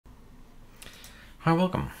Hi,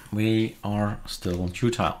 welcome. We are still on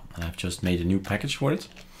qtile and I've just made a new package for it.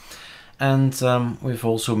 And we've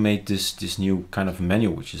also made this new kind of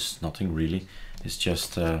menu, which is nothing really. It's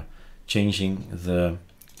just changing the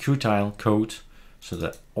qtile code so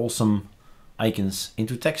that awesome icons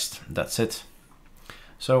into text. That's it.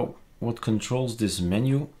 So what controls this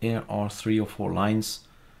menu here are 3 or 4 lines,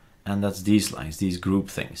 and that's these lines, these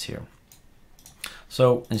group things here.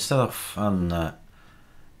 So instead of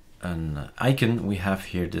an icon, we have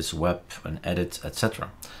here this web, an edit,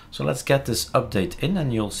 etc. So let's get this update in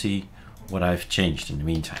and you'll see what I've changed in the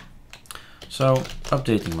meantime. So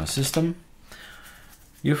updating my system.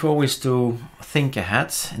 You've always to think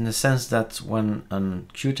ahead in the sense that when an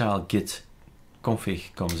qtile git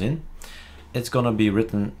config comes in, it's gonna be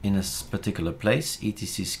written in a particular place,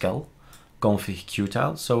 etc skel config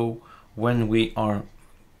qtile. So when we are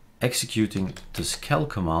executing the skel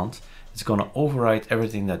command, it's going to overwrite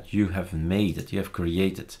everything that you have made, that you have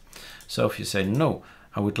created. So if you say, no,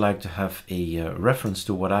 I would like to have a reference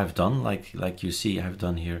to what I've done, like you see I've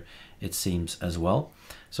done here, it seems as well.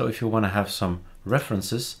 So if you want to have some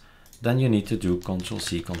references, then you need to do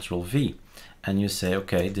Ctrl+C, Ctrl+V. And you say,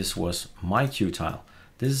 okay, this was my qtile.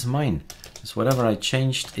 This is mine. It's whatever I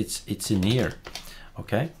changed, it's in here.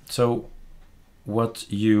 Okay, so what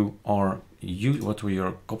we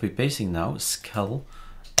are copy pasting now, skel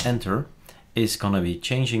enter, is going to be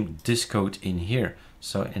changing this code in here.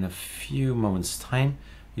 So in a few moments time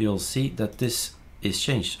you'll see that this is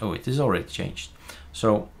changed. Oh, it is already changed.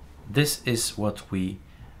 So this is what we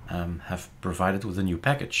have provided with a new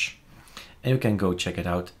package, and you can go check it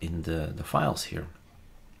out in the files here.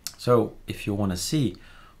 So if you want to see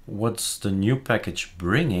what's the new package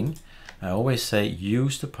bringing, I always say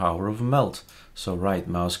use the power of meld. So right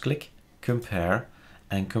mouse click, compare,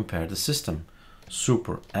 and compare the system.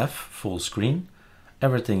 Super F, full screen,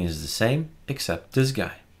 everything is the same except this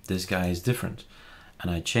guy. This guy is different,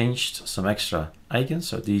 and I changed some extra icons.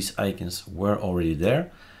 So these icons were already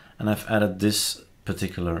there, and I've added this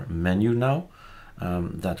particular menu now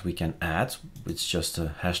that we can add. It's just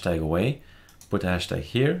a hashtag away, put a hashtag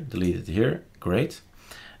here, delete it here, great.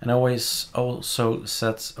 And I always also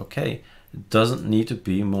set, okay, it doesn't need to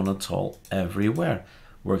be monotone everywhere.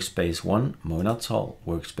 Workspace 1 monotone,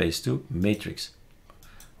 workspace 2 matrix,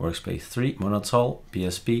 workspace 3 monotone,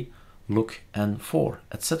 PSP, look, and 4,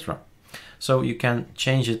 etc. So you can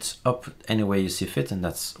change it up any way you see fit, and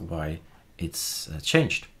that's why it's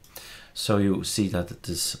changed. So you see that it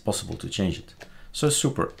is possible to change it. So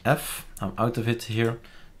super F, I'm out of it here.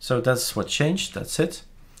 So that's what changed, that's it.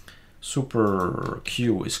 Super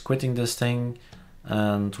Q is quitting this thing,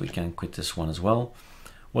 and we can quit this one as well.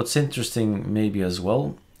 What's interesting maybe as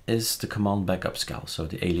well is the command backup skel, so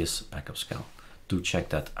the alias backup skel. Do check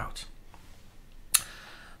that out.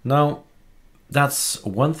 Now that's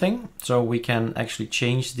one thing, so we can actually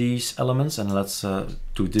change these elements, and let's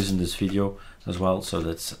do this in this video as well, so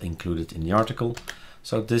that's included in the article.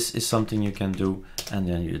 So this is something you can do, and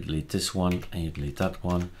then you delete this one and you delete that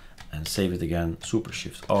one and save it again, super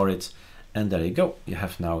shift R it, and there you go, you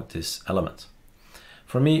have now this element.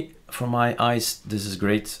 For me, for my eyes, this is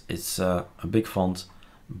great. It's a big font,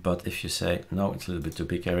 but if you say, no, it's a little bit too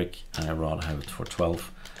big, Eric, and I'd rather have it for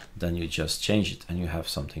 12, then you just change it and you have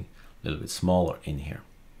something a little bit smaller in here.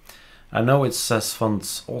 I know it says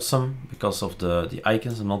font awesome because of the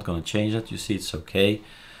icons. I'm not going to change it. You see it's okay.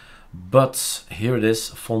 But here it is,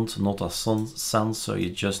 font not a sans, so you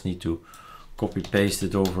just need to copy paste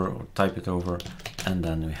it over or type it over, and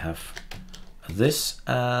then we have this,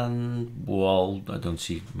 and well, I don't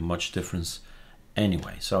see much difference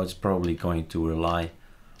anyway, so it's probably going to rely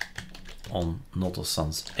on not a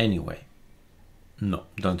sans anyway. No,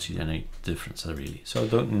 don't see any difference really, so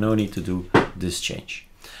no need to do this change,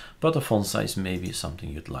 but the font size maybe is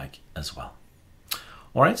something you'd like as well.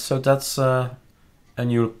 All right, so that's a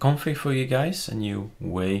new config for you guys, a new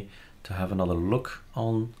way to have another look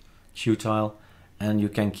on qtile. And you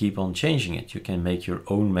can keep on changing it. You can make your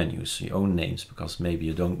own menus, your own names, because maybe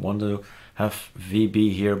you don't want to have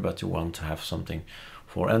VB here, but you want to have something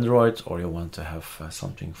for Android, or you want to have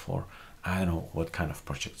something for, I don't know what kind of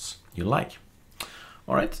projects you like.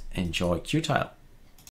 All right, enjoy qtile.